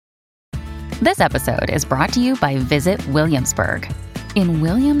This episode is brought to you by Visit Williamsburg. In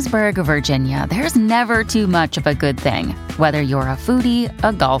Williamsburg, Virginia, there's never too much of a good thing. Whether you're a foodie,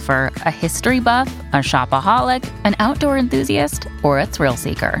 a golfer, a history buff, a shopaholic, an outdoor enthusiast, or a thrill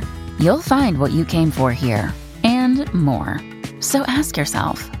seeker, you'll find what you came for here and more. So ask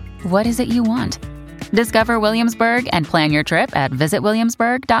yourself, what is it you want? Discover Williamsburg and plan your trip at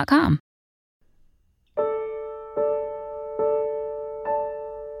visitwilliamsburg.com.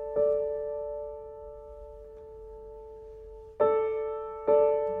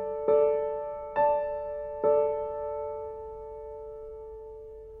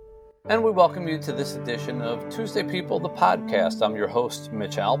 And we welcome you to this edition of Tuesday People, the podcast. I'm your host,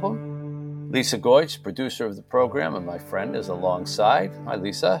 Mitch Albom. Lisa Goich, producer of the program, and my friend is alongside. Hi,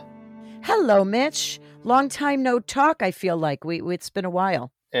 Lisa. Hello, Mitch. Long time no talk, I feel like. It's been a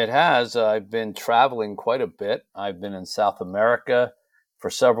while. It has. I've been traveling quite a bit. I've been in South America for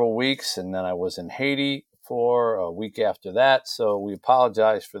several weeks, and then I was in Haiti for a week after that. So we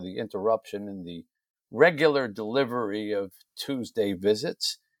apologize for the interruption in the regular delivery of Tuesday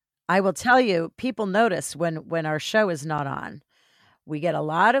visits. I will tell you, people notice when our show is not on. We get a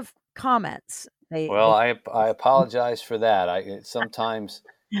lot of comments. I apologize for that. Sometimes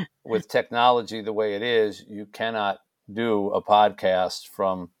with technology the way it is, you cannot do a podcast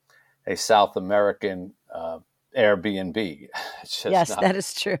from a South American Airbnb. That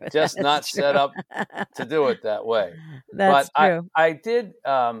is true. Just not true. Set up to do it that way. That's true. I did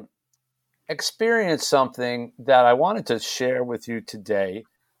experience something that I wanted to share with you today.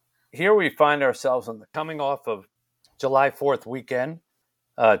 Here we find ourselves coming off of July 4th weekend,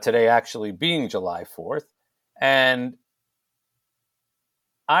 today actually being July 4th. And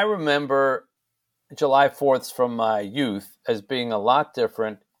I remember July 4ths from my youth as being a lot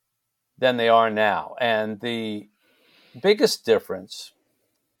different than they are now. And the biggest difference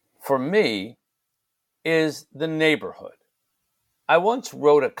for me is the neighborhood. I once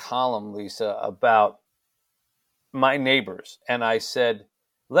wrote a column, Lisa, about my neighbors. And I said,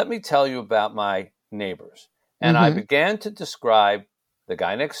 let me tell you about my neighbors. And I began to describe the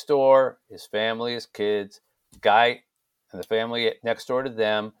guy next door, his family, his kids, guy and the family next door to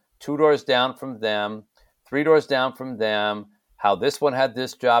them, 2 doors down from them, 3 doors down from them, how this one had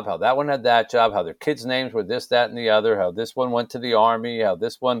this job, how that one had that job, how their kids' names were this, that, and the other, how this one went to the Army, how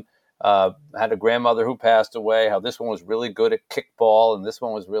this one had a grandmother who passed away, how this one was really good at kickball and this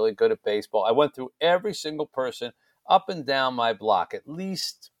one was really good at baseball. I went through every single person up and down my block, at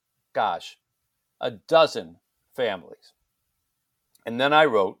least, a dozen families. And then I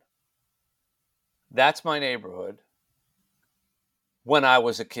wrote, that's my neighborhood when I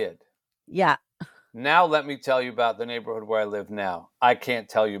was a kid. Yeah. Now let me tell you about the neighborhood where I live now. I can't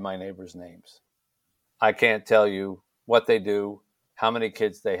tell you my neighbors' names. I can't tell you what they do, how many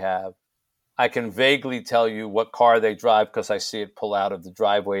kids they have. I can vaguely tell you what car they drive because I see it pull out of the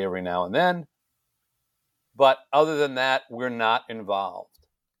driveway every now and then. But other than that, we're not involved.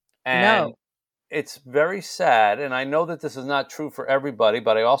 And it's very sad. And I know that this is not true for everybody,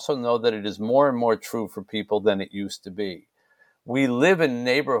 but I also know that it is more and more true for people than it used to be. We live in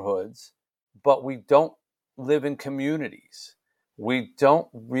neighborhoods, but we don't live in communities. We don't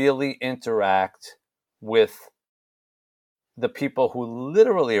really interact with the people who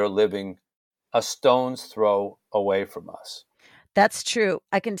literally are living a stone's throw away from us. That's true.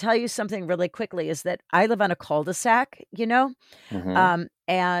 I can tell you something really quickly is that I live on a cul-de-sac,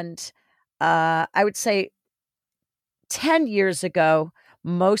 and I would say 10 years ago,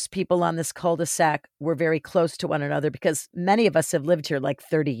 most people on this cul-de-sac were very close to one another because many of us have lived here like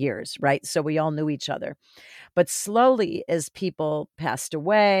 30 years, right? So we all knew each other. But slowly, as people passed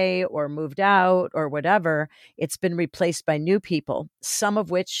away or moved out or whatever, it's been replaced by new people, some of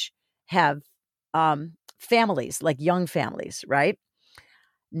which have families, like young families, right?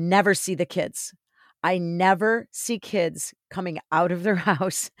 Never see the kids. I never see kids coming out of their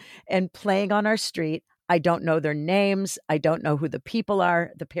house and playing on our street. I don't know their names. I don't know who the people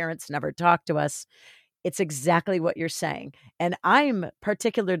are. The parents never talk to us. It's exactly what you're saying. And I'm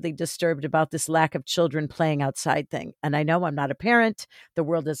particularly disturbed about this lack of children playing outside thing. And I know I'm not a parent. The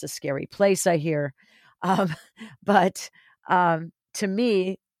world is a scary place, I hear. But to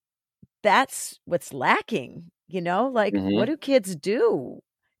me, that's what's lacking, what do kids do?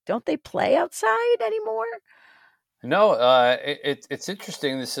 Don't they play outside anymore? No, it's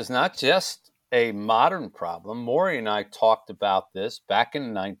interesting. This is not just a modern problem. Maury and I talked about this back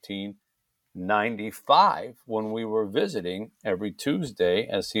in 1995 when we were visiting every Tuesday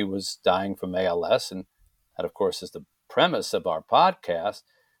as he was dying from ALS. And that, of course, is the premise of our podcast.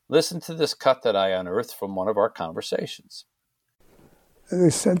 Listen to this cut that I unearthed from one of our conversations. And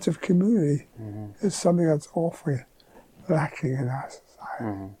this sense of community is something that's awfully lacking in our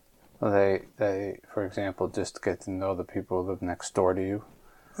society. Well, they, for example, just get to know the people who live next door to you,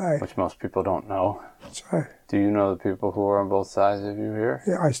 Right. which most people don't know. That's right. Do you know the people who are on both sides of you here?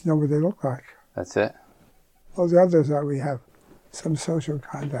 Yeah, I just know what they look like. That's it? All the others that we have some social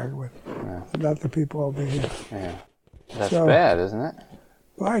contact with, not the people over here. Yeah. That's bad, isn't it?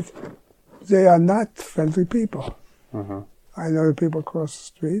 Right. They are not friendly people. Mm-hmm. I know the people across the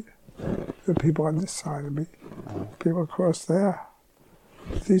street, the people on this side of me, people across there.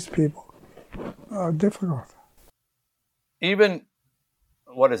 These people are difficult. Even,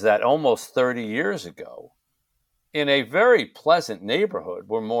 what is that, almost 30 years ago, in a very pleasant neighborhood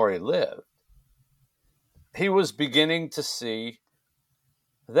where Maury lived, he was beginning to see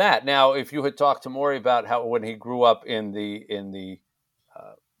that. Now, if you had talked to Maury about how when he grew up in the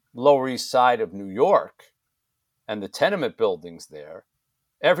Lower East Side of New York and the tenement buildings there,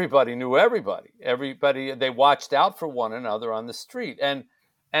 everybody knew everybody. Everybody, they watched out for one another on the street. And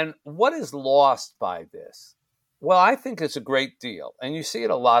what is lost by this? Well, I think it's a great deal. And you see it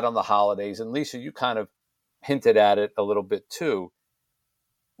a lot on the holidays. And Lisa, you kind of hinted at it a little bit too.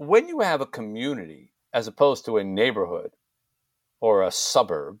 When you have a community as opposed to a neighborhood or a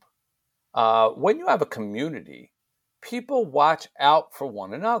suburb, when you have a community, people watch out for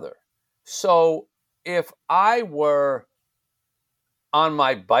one another. So if I were on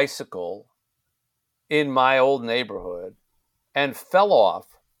my bicycle in my old neighborhood and fell off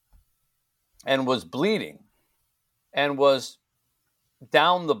and was bleeding and was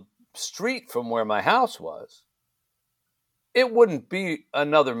down the street from where my house was, it wouldn't be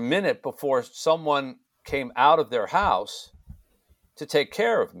another minute before someone came out of their house to take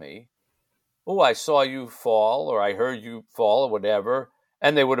care of me. Oh, I saw you fall, or I heard you fall, or whatever.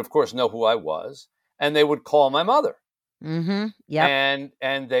 And they would, of course, know who I was. And they would call my mother. Mm-hmm. Yeah.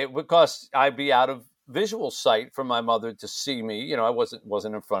 And they, because I'd be out of visual sight for my mother to see me. You know, I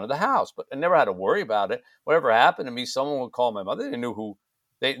wasn't in front of the house, but I never had to worry about it. Whatever happened to me, someone would call my mother. They knew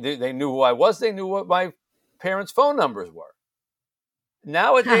who I was. They knew what my parents' phone numbers were.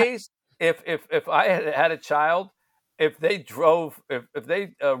 Nowadays, if I had a child, if they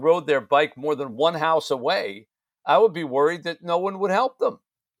rode their bike more than one house away, I would be worried that no one would help them.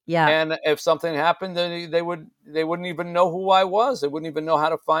 Yeah. And if something happened, then they wouldn't even know who I was. They wouldn't even know how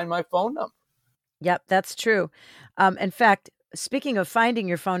to find my phone number. Yep, that's true. In fact, speaking of finding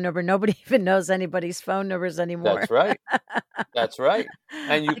your phone number, nobody even knows anybody's phone numbers anymore. That's right. That's right.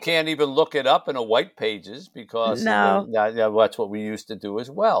 And you can't even look it up in a white pages because that's what we used to do as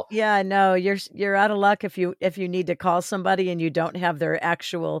well. Yeah, no, you're out of luck if you need to call somebody and you don't have their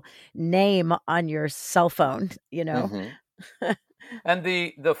actual name on your cell phone, you know. Mm-hmm. And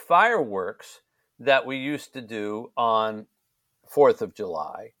the fireworks that we used to do on 4th of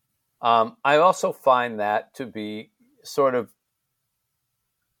July, I also find that to be sort of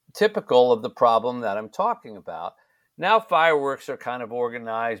typical of the problem that I'm talking about. Now fireworks are kind of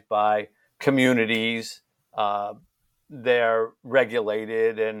organized by communities. They're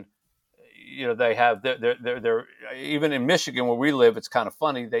regulated, and you know they have they're even in Michigan where we live. It's kind of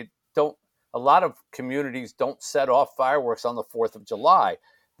funny. A lot of communities don't set off fireworks on the 4th of July.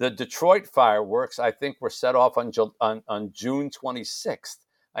 The Detroit fireworks, I think, were set off on June 26th.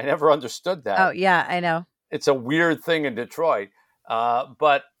 I never understood that. Oh, yeah, I know. It's a weird thing in Detroit.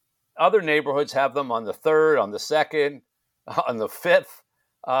 But other neighborhoods have them on the 3rd, on the 2nd, on the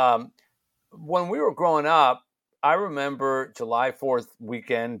 5th. When we were growing up, I remember July 4th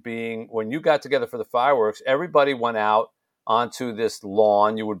weekend being when you got together for the fireworks, everybody went out onto this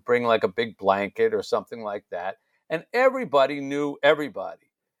lawn. You would bring like a big blanket or something like that. And everybody knew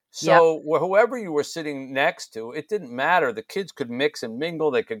everybody. So whoever you were sitting next to, it didn't matter. The kids could mix and mingle.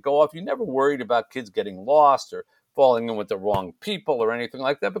 They could go off. You never worried about kids getting lost or falling in with the wrong people or anything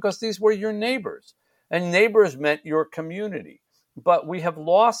like that because these were your neighbors. And neighbors meant your community. But we have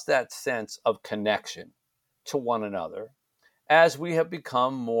lost that sense of connection to one another as we have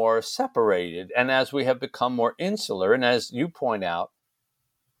become more separated and as we have become more insular. And as you point out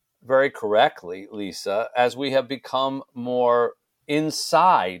very correctly, Lisa, as we have become more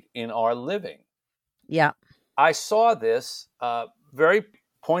inside in our living. Yeah. I saw this very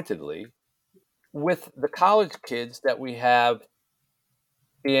pointedly with the college kids that we have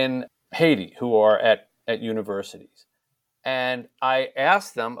in Haiti who are at universities. And I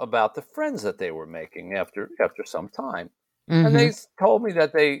asked them about the friends that they were making after some time. Mm-hmm. And they told me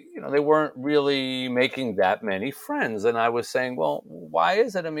that they weren't really making that many friends. And I was saying, well, why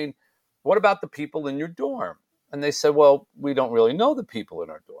is it? I mean, what about the people in your dorm? And they said, well, we don't really know the people in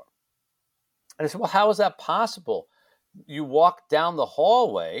our dorm. And I said, well, how is that possible? you walk down the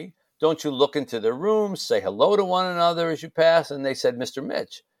hallway, don't you look into their rooms, say hello to one another as you pass? And they said, Mr.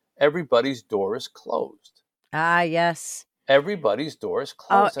 Mitch, everybody's door is closed. Ah, yes. Everybody's door is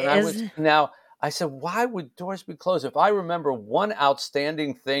closed. I said, why would doors be closed? If I remember one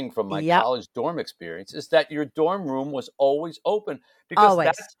outstanding thing from my college dorm experience is that your dorm room was always open,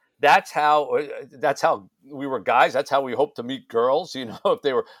 because that's how we were guys. That's how we hoped to meet girls. If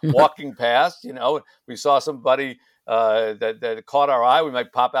they were walking past, we saw somebody that caught our eye, we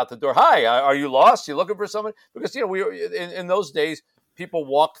might pop out the door. Hi, are you lost? You looking for someone? Because we were in those days, people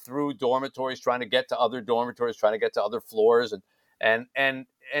walked through dormitories trying to get to other dormitories, trying to get to other floors, and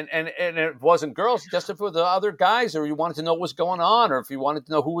it wasn't girls, just if it was the other guys, or you wanted to know what was going on, or if you wanted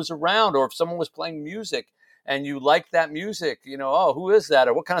to know who was around, or if someone was playing music and you liked that music, oh, who is that?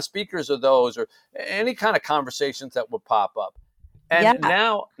 Or what kind of speakers are those? Or any kind of conversations that would pop up. And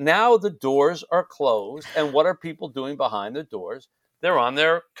now the doors are closed. And what are people doing behind the doors? They're on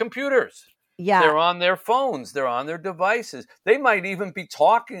their computers. Yeah. They're on their phones. They're on their devices. They might even be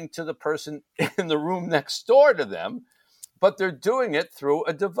talking to the person in the room next door to them, but they're doing it through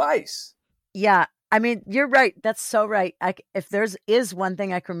a device. Yeah. I mean, you're right. That's so right. If is one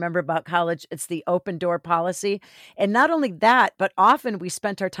thing I can remember about college, it's the open door policy. And not only that, but often we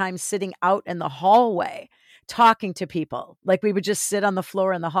spent our time sitting out in the hallway talking to people. Like we would just sit on the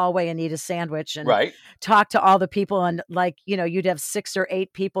floor in the hallway and eat a sandwich and talk to all the people. And you'd have 6 or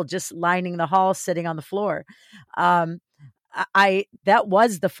 8 people just lining the hall, sitting on the floor. That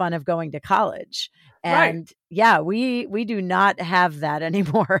was the fun of going to college. And we do not have that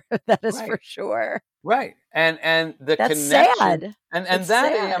anymore. That is for sure. Right. And the That's connection sad. and that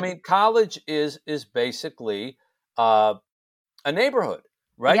sad. I mean, college is basically a neighborhood,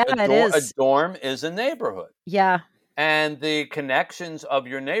 right? Yeah, A dorm is a neighborhood. Yeah. And the connections of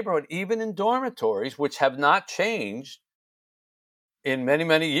your neighborhood, even in dormitories, which have not changed in many,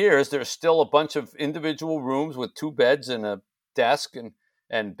 many years, there's still a bunch of individual rooms with 2 beds and a desk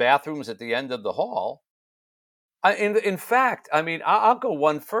and bathrooms at the end of the hall. In fact, I mean, I'll go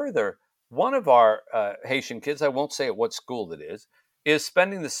one further. One of our Haitian kids, I won't say at what school it is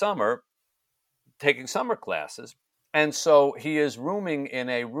spending the summer taking summer classes. And so he is rooming in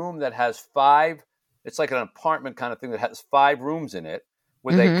a room that has 5, it's like an apartment kind of thing that has 5 rooms in it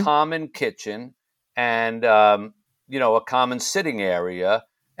with a common kitchen and, a common sitting area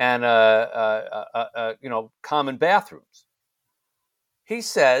and, common bathrooms. He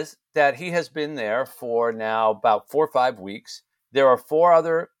says that he has been there for now about 4 or 5 weeks. There are 4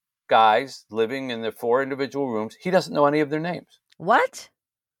 other guys living in the 4 individual rooms. He doesn't know any of their names. What?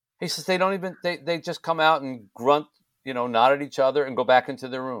 He says they just come out and grunt, nod at each other and go back into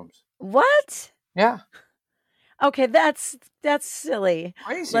their rooms. What? Yeah. Okay, that's silly.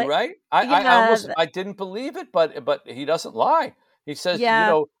 Crazy, right? I didn't believe it, but he doesn't lie. He says,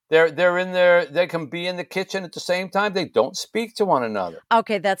 they're in there. They can be in the kitchen at the same time. They don't speak to one another.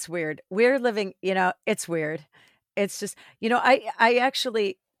 Okay, that's weird. We're living, it's weird. It's just,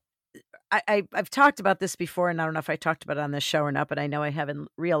 I've talked about this before, and I don't know if I talked about it on this show or not, but I know I have in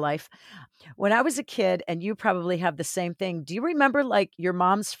real life. When I was a kid, and you probably have the same thing, do you remember like your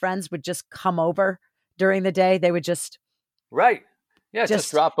mom's friends would just come over during the day? They would just... Right. Yeah,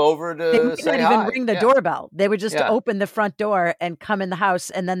 just drop over to say hi. They wouldn't even ring the doorbell. They would just open the front door and come in the house,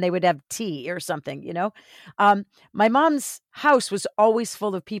 and then they would have tea or something, My mom's house was always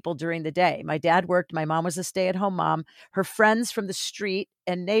full of people during the day. My dad worked. My mom was a stay-at-home mom. Her friends from the street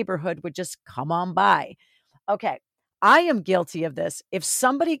and neighborhood would just come on by. Okay, I am guilty of this. If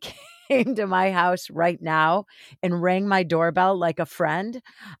somebody came to my house right now and rang my doorbell like a friend,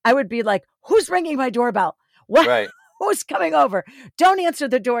 I would be like, who's ringing my doorbell? What? Right. Who's coming over? Don't answer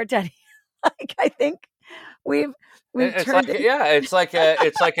the door, Teddy. I think we've turned it. Yeah, it's like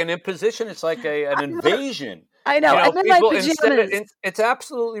an imposition. It's like an invasion. I know. I'm in my pajamas. It's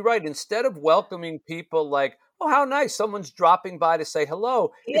absolutely right. Instead of welcoming people like, oh, how nice, someone's dropping by to say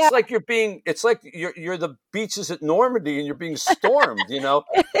hello. Yeah. It's like you're the beaches at Normandy and you're being stormed.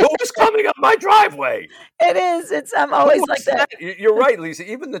 Who's coming up my driveway? It is. I'm always like that. You're right, Lisa.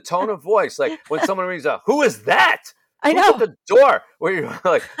 Even the tone of voice, like when someone rings out, who is that? I know. Who's at the door? Where you're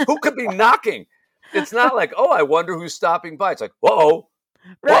like, who could be knocking? It's not like, oh, I wonder who's stopping by. It's like, whoa,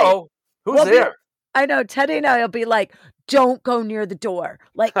 right. whoa, who's there? I know. Teddy and I will be like, don't go near the door.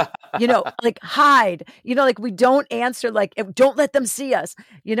 Like, like hide, like we don't answer, like don't let them see us.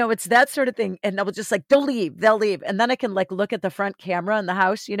 It's that sort of thing. And I will just like, they'll leave. And then I can like look at the front camera in the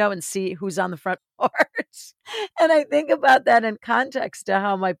house, and see who's on the front porch. And I think about that in context to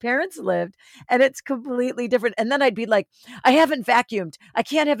how my parents lived, and it's completely different. And then I'd be like, I haven't vacuumed. I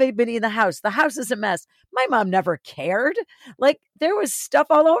can't have anybody in the house. The house is a mess. My mom never cared. Like there was stuff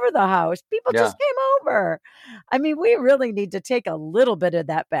all over the house. People just came over. I mean, we really need to take a little bit of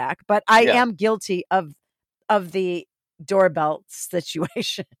that back, but I am guilty of the doorbell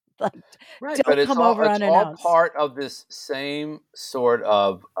situation. Like, right, don't but it's come all, over it's unannounced. all part of this same sort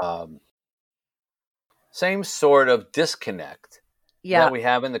of disconnect that we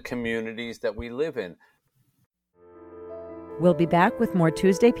have in the communities that we live in. We'll be back with more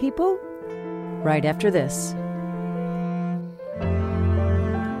Tuesday People right after this.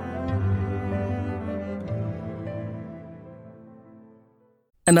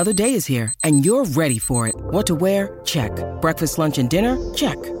 Another day is here, and you're ready for it. What to wear? Check. Breakfast, lunch, and dinner?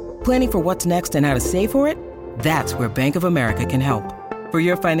 Check. Planning for what's next and how to save for it? That's where Bank of America can help. For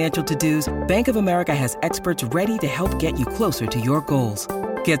your financial to-dos, Bank of America has experts ready to help get you closer to your goals.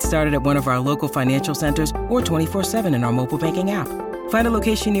 Get started at one of our local financial centers or 24/7 in our mobile banking app. Find a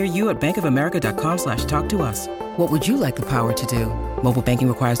location near you at bankofamerica.com/talktous. What would you like the power to do? Mobile banking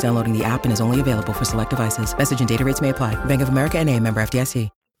requires downloading the app and is only available for select devices. Message and data rates may apply. Bank of America N.A., member FDIC.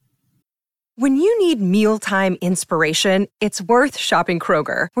 When you need mealtime inspiration, it's worth shopping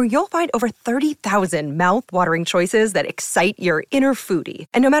Kroger, where you'll find over 30,000 mouth-watering choices that excite your inner foodie.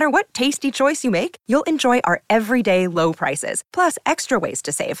 And no matter what tasty choice you make, you'll enjoy our everyday low prices, plus extra ways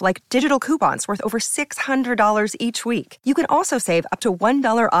to save, like digital coupons worth over $600 each week. You can also save up to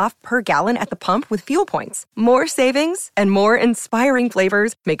 $1 off per gallon at the pump with fuel points. More savings and more inspiring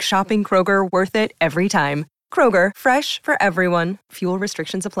flavors make shopping Kroger worth it every time. Kroger, fresh for everyone. Fuel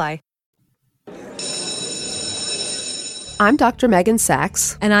restrictions apply. I'm Dr. Megan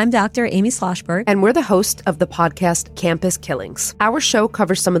Sachs. And I'm Dr. Amy Schlossberg. And we're the host of the podcast Campus Killings. Our show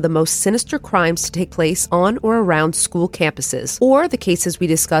covers some of the most sinister crimes to take place on or around school campuses, or the cases we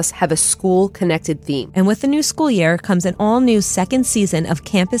discuss have a school-connected theme. And with the new school year comes an all-new second season of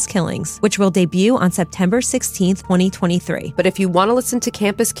Campus Killings, which will debut on September 16th, 2023. But if you want to listen to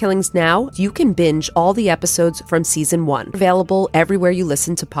Campus Killings now, you can binge all the episodes from season 1. Available everywhere you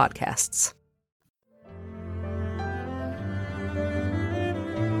listen to podcasts.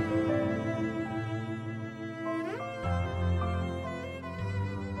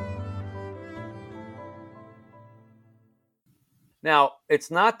 Now,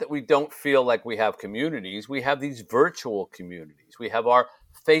 it's not that we don't feel like we have communities. We have these virtual communities. We have our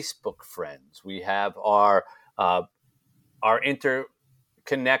Facebook friends. We have our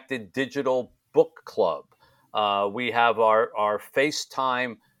interconnected digital book club. We have our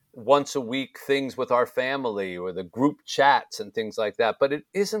FaceTime once a week things with our family, or the group chats and things like that. But it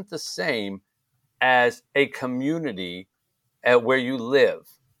isn't the same as a community where you live.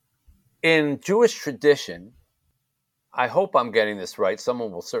 In Jewish tradition, I hope I'm getting this right.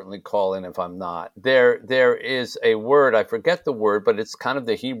 Someone will certainly call in if I'm not. There is a word, I forget the word, but it's kind of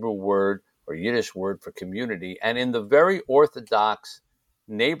the Hebrew word or Yiddish word for community. And in the very Orthodox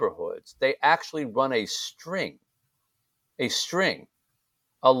neighborhoods, they actually run a string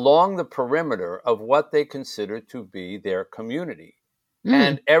along the perimeter of what they consider to be their community.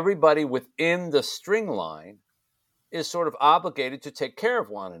 And everybody within the string line is sort of obligated to take care of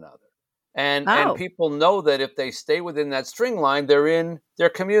one another. And people know that if they stay within that string line, they're in their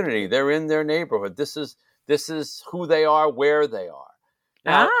community, they're in their neighborhood. This is who they are, where they are.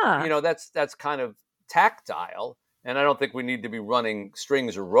 Now, that's kind of tactile, and I don't think we need to be running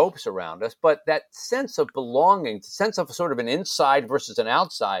strings or ropes around us. But that sense of belonging, sense of sort of an inside versus an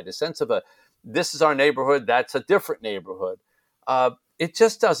outside, a sense of this is our neighborhood, that's a different neighborhood. It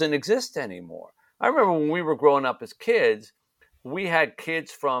just doesn't exist anymore. I remember when we were growing up as kids, we had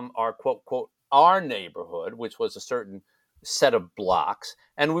kids from our quote, our neighborhood, which was a certain set of blocks,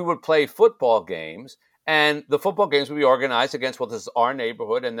 and we would play football games. And the football games would be organized against, well, this is our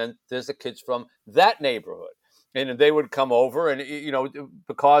neighborhood, and then there's the kids from that neighborhood. And they would come over, and,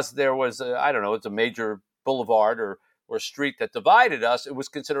 because there was, it's a major boulevard or street that divided us, it was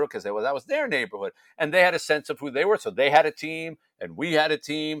considered, because that was their neighborhood. And they had a sense of who they were. So they had a team, and we had a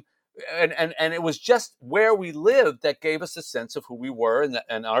team. And it was just where we lived that gave us a sense of who we were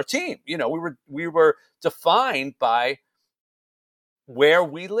and our team. We were defined by where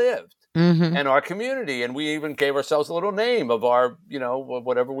we lived and our community. And we even gave ourselves a little name of our,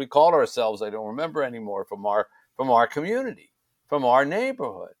 whatever we called ourselves. I don't remember anymore, from our community, from our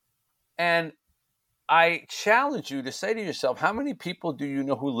neighborhood. And I challenge you to say to yourself, how many people do you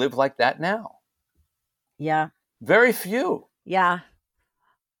know who live like that now? Yeah. Very few. Yeah.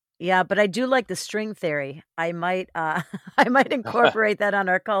 Yeah, but I do like the string theory. I might I might incorporate that on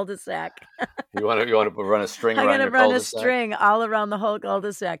our cul-de-sac. You want to run a string I'm around going to your run a cul-de-sac? string all around the whole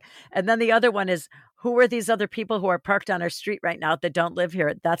cul-de-sac. And then the other one is, who are these other people who are parked on our street right now that don't live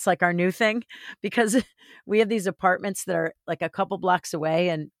here? That's like our new thing, because we have these apartments that are like a couple blocks away,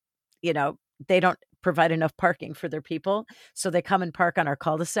 and they don't provide enough parking for their people. So they come and park on our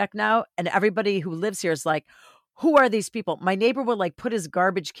cul-de-sac now. And everybody who lives here is like, who are these people? My neighbor will like put his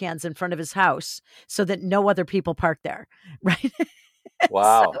garbage cans in front of his house so that no other people park there. Right.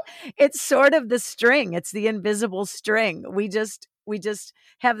 Wow. So it's sort of the string. It's the invisible string. We just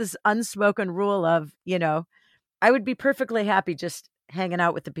have this unspoken rule of, I would be perfectly happy just hanging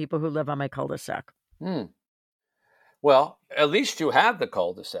out with the people who live on my cul-de-sac. Well, at least you have the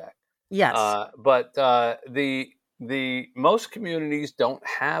cul-de-sac. Yes. But the most communities don't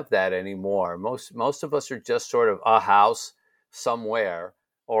have that anymore. Most of us are just sort of a house somewhere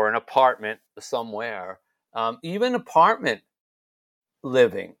or an apartment somewhere. Even apartment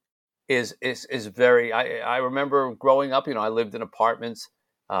living is very. I remember growing up. I lived in apartments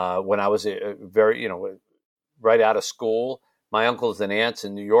when I was very right out of school. My uncles and aunts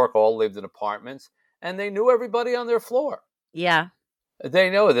in New York all lived in apartments, and they knew everybody on their floor. Yeah.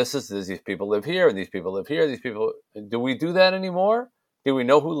 They know these people live here and these people live here. These people, do we do that anymore? Do we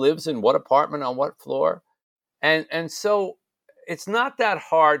know who lives in what apartment on what floor? And so it's not that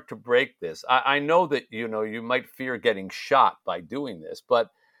hard to break this. I know that, you might fear getting shot by doing this, but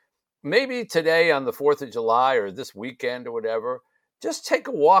maybe today on the 4th of July or this weekend or whatever, just take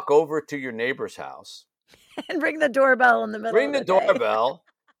a walk over to your neighbor's house. And ring the doorbell in the middle Ring of the the day. doorbell,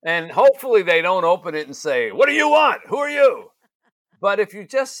 and hopefully they don't open it and say, "What do you want? Who are you?" But if you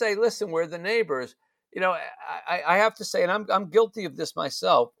just say, "Listen, we're the neighbors," I have to say, and I'm guilty of this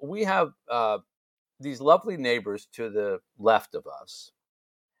myself. We have these lovely neighbors to the left of us,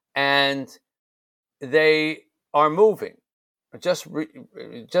 and they are moving. Just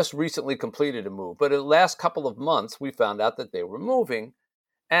recently completed a move, but in the last couple of months, we found out that they were moving,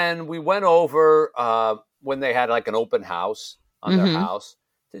 and we went over when they had like an open house on their house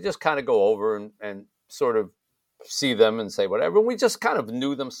to just kind of go over and sort of see them and say whatever. We just kind of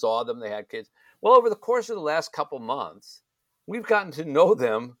knew them, saw them. They had kids. Well, over the course of the last couple months, we've gotten to know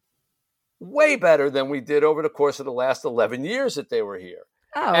them way better than we did over the course of the last 11 years that they were here.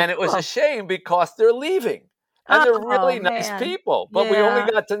 Oh, and it was a shame because they're leaving. And they're really nice people. But we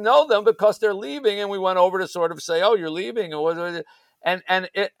only got to know them because they're leaving. And we went over to sort of say, "Oh, you're leaving." And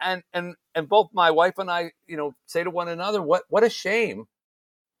both my wife and I, say to one another, what a shame.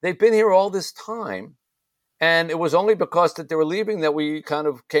 They've been here all this time. And it was only because that they were leaving that we kind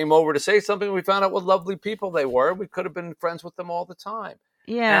of came over to say something. We found out what lovely people they were. We could have been friends with them all the time.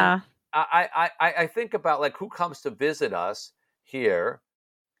 Yeah. And I think about like who comes to visit us here.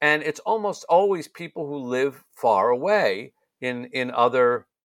 And it's almost always people who live far away in other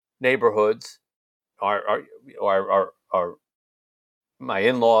neighborhoods, are my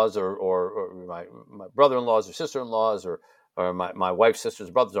in-laws or my brother-in-laws or sister-in-laws or my wife's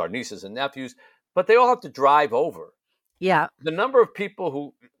sisters, brothers, our nieces and nephews. But they all have to drive over. Yeah. The number of people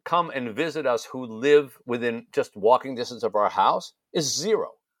who come and visit us who live within just walking distance of our house is zero.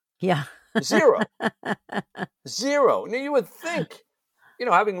 Yeah. Zero. Zero. Now, you would think,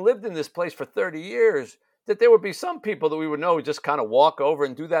 having lived in this place for 30 years, that there would be some people that we would know just kind of walk over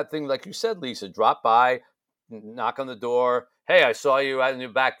and do that thing, like you said, Lisa, drop by, knock on the door. "Hey, I saw you out in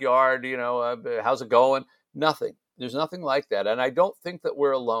your backyard. How's it going?" Nothing. There's nothing like that. And I don't think that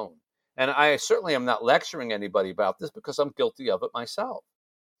we're alone. And I certainly am not lecturing anybody about this because I'm guilty of it myself.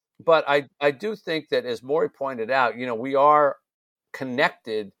 But I do think that, as Maury pointed out, we are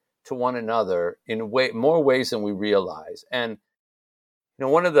connected to one another in more ways than we realize. And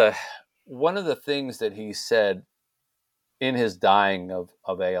one of the things that he said in his dying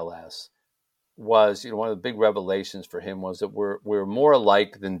of ALS was, one of the big revelations for him was that we're more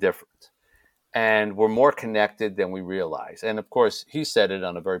alike than different. And we're more connected than we realize. And of course, he said it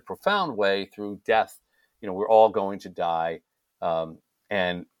in a very profound way through death. We're all going to die.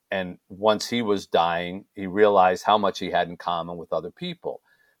 And once he was dying, he realized how much he had in common with other people.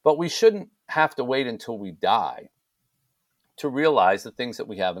 But we shouldn't have to wait until we die to realize the things that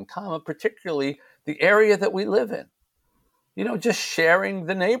we have in common, particularly the area that we live in. Just sharing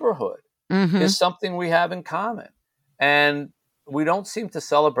the neighborhood is something we have in common. And we don't seem to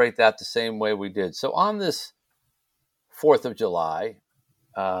celebrate that the same way we did. So on this 4th of July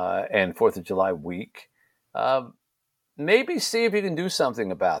and 4th of July week, maybe see if you can do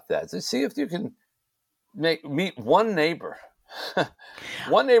something about that. See if you can meet one neighbor,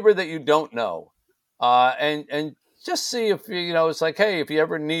 one neighbor that you don't know, and just see if it's like, hey, if you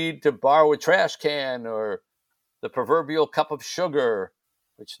ever need to borrow a trash can or the proverbial cup of sugar,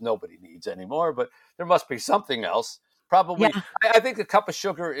 which nobody needs anymore, but there must be something else. Probably, yeah. I think a cup of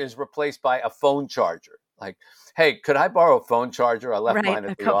sugar is replaced by a phone charger. Like, hey, could I borrow a phone charger? I left mine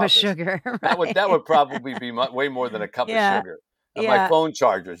at the office. A cup of sugar. Right. That would probably be way more than a cup of sugar. My phone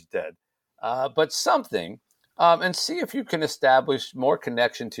charger's dead. But something, and see if you can establish more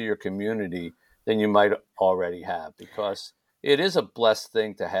connection to your community than you might already have, because it is a blessed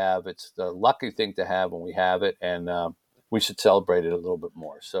thing to have. It's the lucky thing to have when we have it, and we should celebrate it a little bit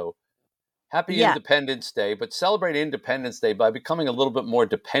more. So happy Independence Day, but celebrate Independence Day by becoming a little bit more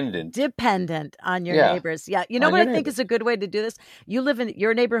dependent on your neighbors. Yeah. You know what I think is a good way to do this? You live in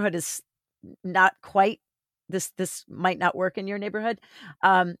your neighborhood is not quite this might not work in your neighborhood.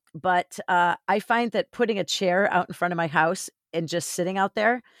 But I find that putting a chair out in front of my house and just sitting out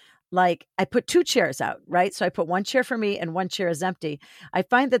there, like I put 2 chairs out, right? So I put 1 chair for me and 1 chair is empty. I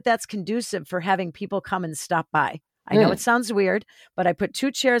find that that's conducive for having people come and stop by. I know it sounds weird, but I put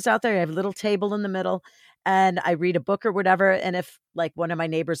 2 chairs out there. I have a little table in the middle and I read a book or whatever. And if like one of my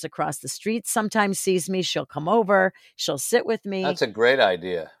neighbors across the street sometimes sees me, she'll come over, she'll sit with me. That's a great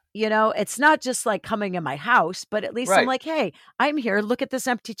idea. It's not just like coming in my house, but at least I'm like, hey, I'm here. Look at this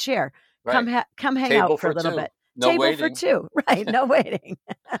empty chair. Right. Come hang Table out for a little bit. No Table waiting. For 2. Right. No waiting.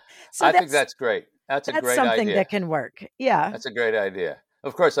 So I think that's great. That's a great idea. That's something that can work. Yeah. That's a great idea.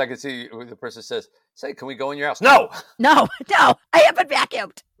 Of course, I can see the person says, say, can we go in your house? No. I haven't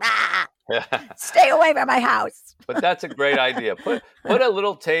vacuumed. Stay away from my house. But that's a great idea. Put a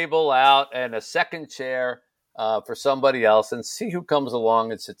little table out and a second chair for somebody else and see who comes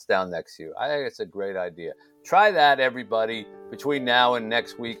along and sits down next to you. I think it's a great idea. Try that, everybody, between now and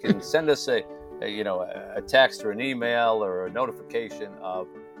next week, and send us a text or an email or a notification of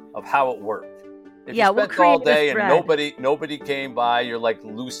how it worked. If you spent all day and nobody came by, you're like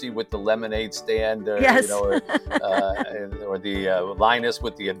Lucy with the lemonade stand, or the Linus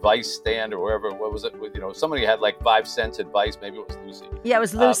with the advice stand, or wherever. What was it? Somebody had like 5 cents advice. Maybe it was Lucy. Yeah, it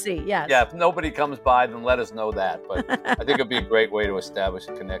was Lucy. Yes. Yeah. If nobody comes by, then let us know that. But I think it'd be a great way to establish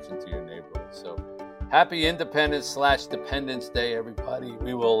a connection to your neighborhood. So, happy Independence/Dependence Day, everybody.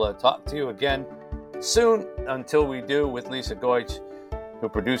 We will talk to you again soon. Until we do, with Lisa Goich, who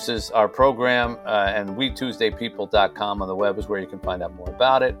produces our program, and WeTuesdayPeople.com on the web is where you can find out more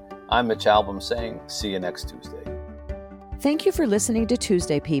about it. I'm Mitch Albom saying, see you next Tuesday. Thank you for listening to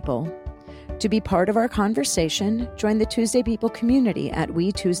Tuesday People. To be part of our conversation, join the Tuesday People community at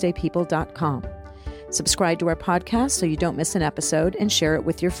WeTuesdayPeople.com. Subscribe to our podcast so you don't miss an episode, and share it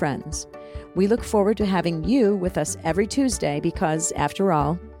with your friends. We look forward to having you with us every Tuesday because, after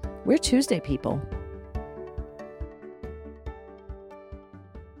all, we're Tuesday People.